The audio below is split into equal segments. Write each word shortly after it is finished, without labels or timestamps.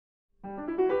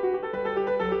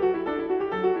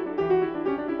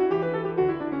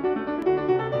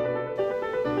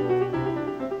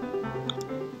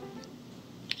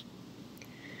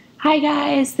Hi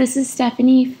guys, this is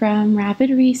Stephanie from Rapid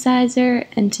Resizer,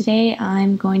 and today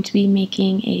I'm going to be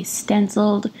making a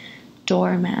stenciled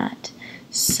doormat.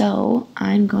 So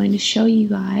I'm going to show you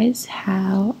guys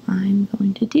how I'm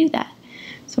going to do that.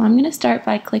 So I'm going to start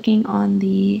by clicking on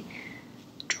the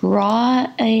Draw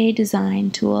a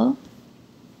Design tool,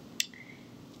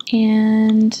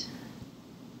 and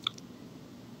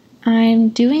I'm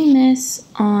doing this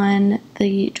on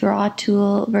the Draw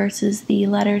tool versus the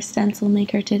Letter Stencil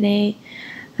Maker today,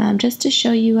 just to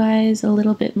show you guys a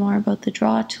little bit more about the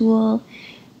Draw tool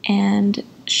and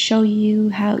show you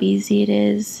how easy it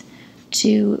is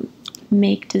to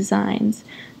make designs.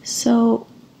 So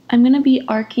I'm going to be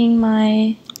arcing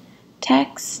my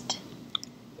text,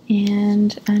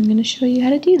 and I'm going to show you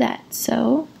how to do that.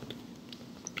 So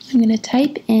I'm going to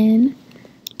type in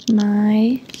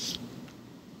my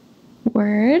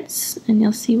words, and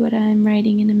you'll see what I'm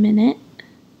writing in a minute.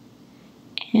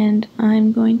 And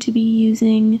I'm going to be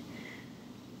using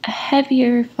a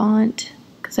heavier font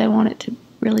because I want it to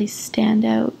really stand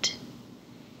out.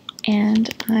 And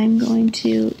I'm going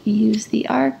to use the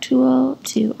arc tool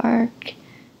to arc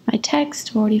my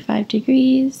text 45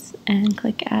 degrees and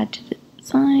click add to the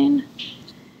design.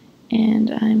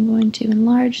 And I'm going to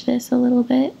enlarge this a little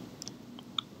bit.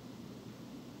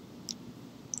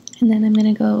 And then I'm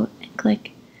going to go and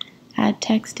click add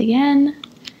text again,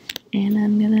 and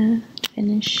I'm going to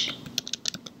finish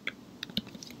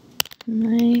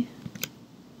my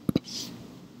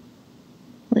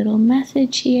little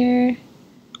message here,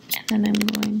 and then I'm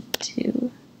going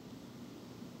to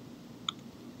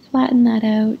flatten that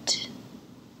out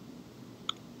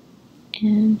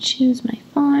and choose my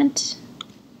font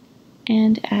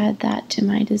and add that to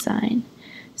my design.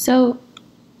 So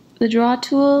the Draw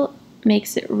tool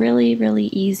makes it really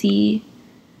easy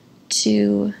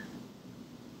to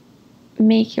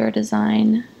make your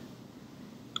design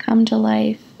come to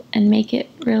life and make it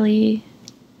really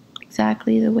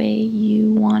exactly the way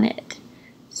you want it.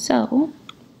 So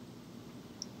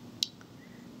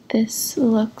this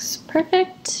looks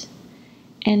perfect,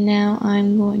 and now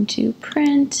I'm going to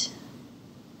print,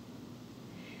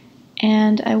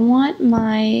 and I want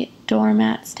my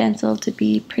doormat stencil to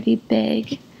be pretty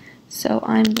big. So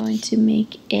I'm going to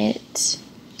make it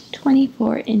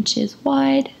 24 inches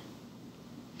wide.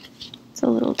 It's a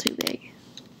little too big,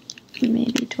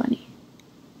 maybe 20.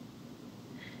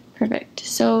 Perfect.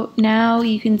 So now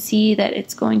you can see that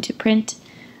it's going to print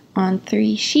on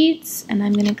 3 sheets, and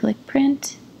I'm going to click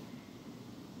print,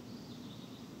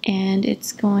 and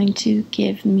it's going to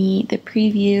give me the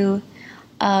preview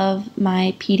of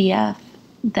my PDF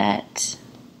that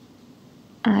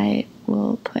I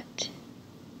will put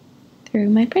through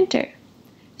my printer.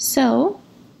 So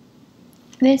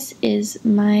this is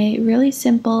my really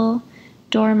simple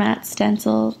doormat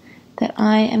stencil that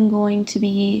I am going to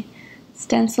be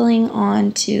stenciling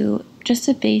onto just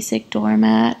a basic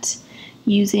doormat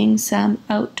using some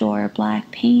outdoor black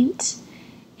paint,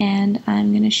 and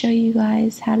I'm going to show you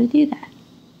guys how to do that.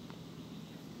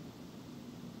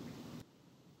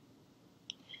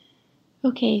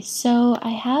 Okay, so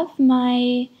I have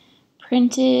my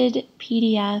printed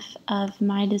PDF of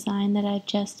my design that I've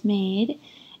just made,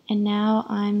 and now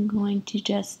I'm going to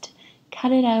just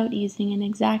cut it out using an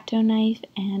X-Acto knife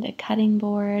and a cutting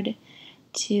board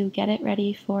to get it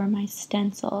ready for my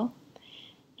stencil.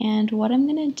 And what I'm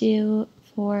going to do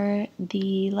for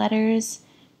the letters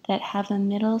that have a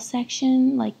middle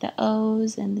section, like the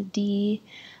O's and the D,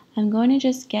 I'm going to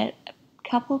just get a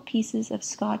couple pieces of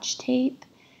Scotch tape,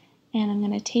 and I'm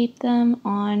going to tape them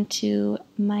onto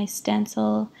my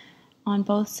stencil on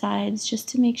both sides just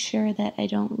to make sure that I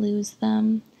don't lose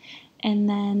them. And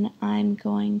then I'm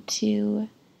going to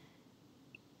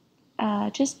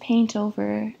just paint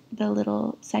over the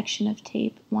little section of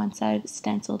tape once I've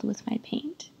stenciled with my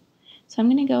paint. So I'm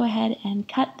going to go ahead and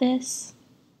cut this.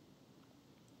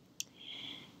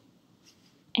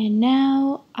 And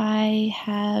now I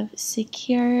have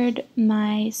secured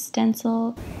my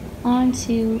stencil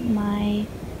onto my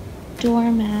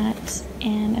doormat,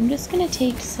 and I'm just going to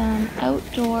take some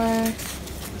outdoor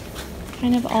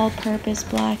kind of all-purpose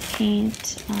black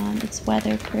paint. It's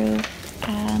weatherproof.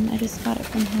 I just got it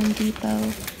from Home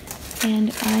Depot,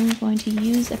 and I'm going to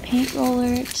use a paint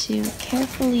roller to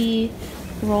carefully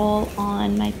roll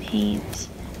on my paint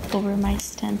over my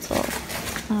stencil.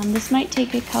 This might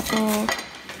take a couple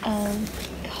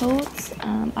of coats.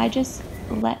 I just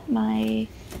let my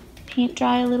paint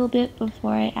dry a little bit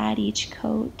before I add each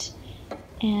coat,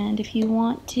 and if you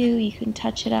want to, you can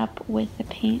touch it up with a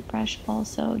paintbrush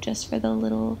also, just for the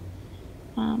little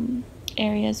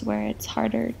areas where it's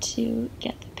harder to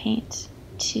get the paint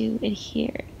to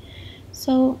adhere.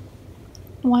 So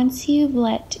Once you've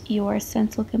let your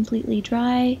stencil completely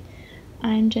dry,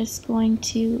 I'm just going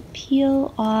to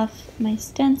peel off my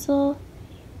stencil,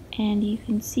 and you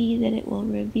can see that it will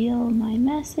reveal my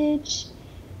message.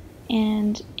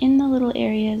 And in the little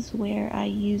areas where I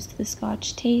used the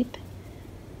Scotch tape,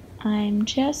 I'm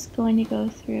just going to go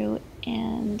through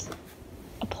and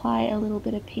apply a little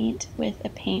bit of paint with a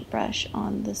paintbrush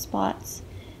on the spots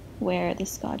where the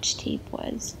Scotch tape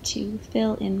was to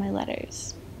fill in my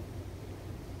letters.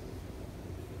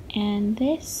 And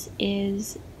this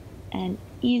is an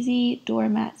easy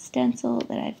doormat stencil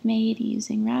that I've made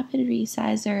using Rapid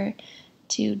Resizer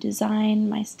to design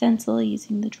my stencil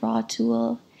using the draw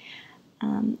tool.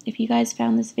 If you guys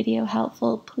found this video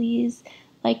helpful, please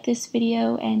like this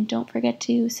video and don't forget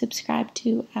to subscribe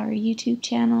to our YouTube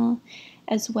channel,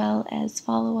 as well as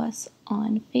follow us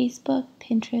on Facebook,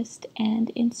 Pinterest,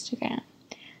 and Instagram.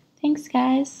 Thanks,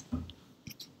 guys!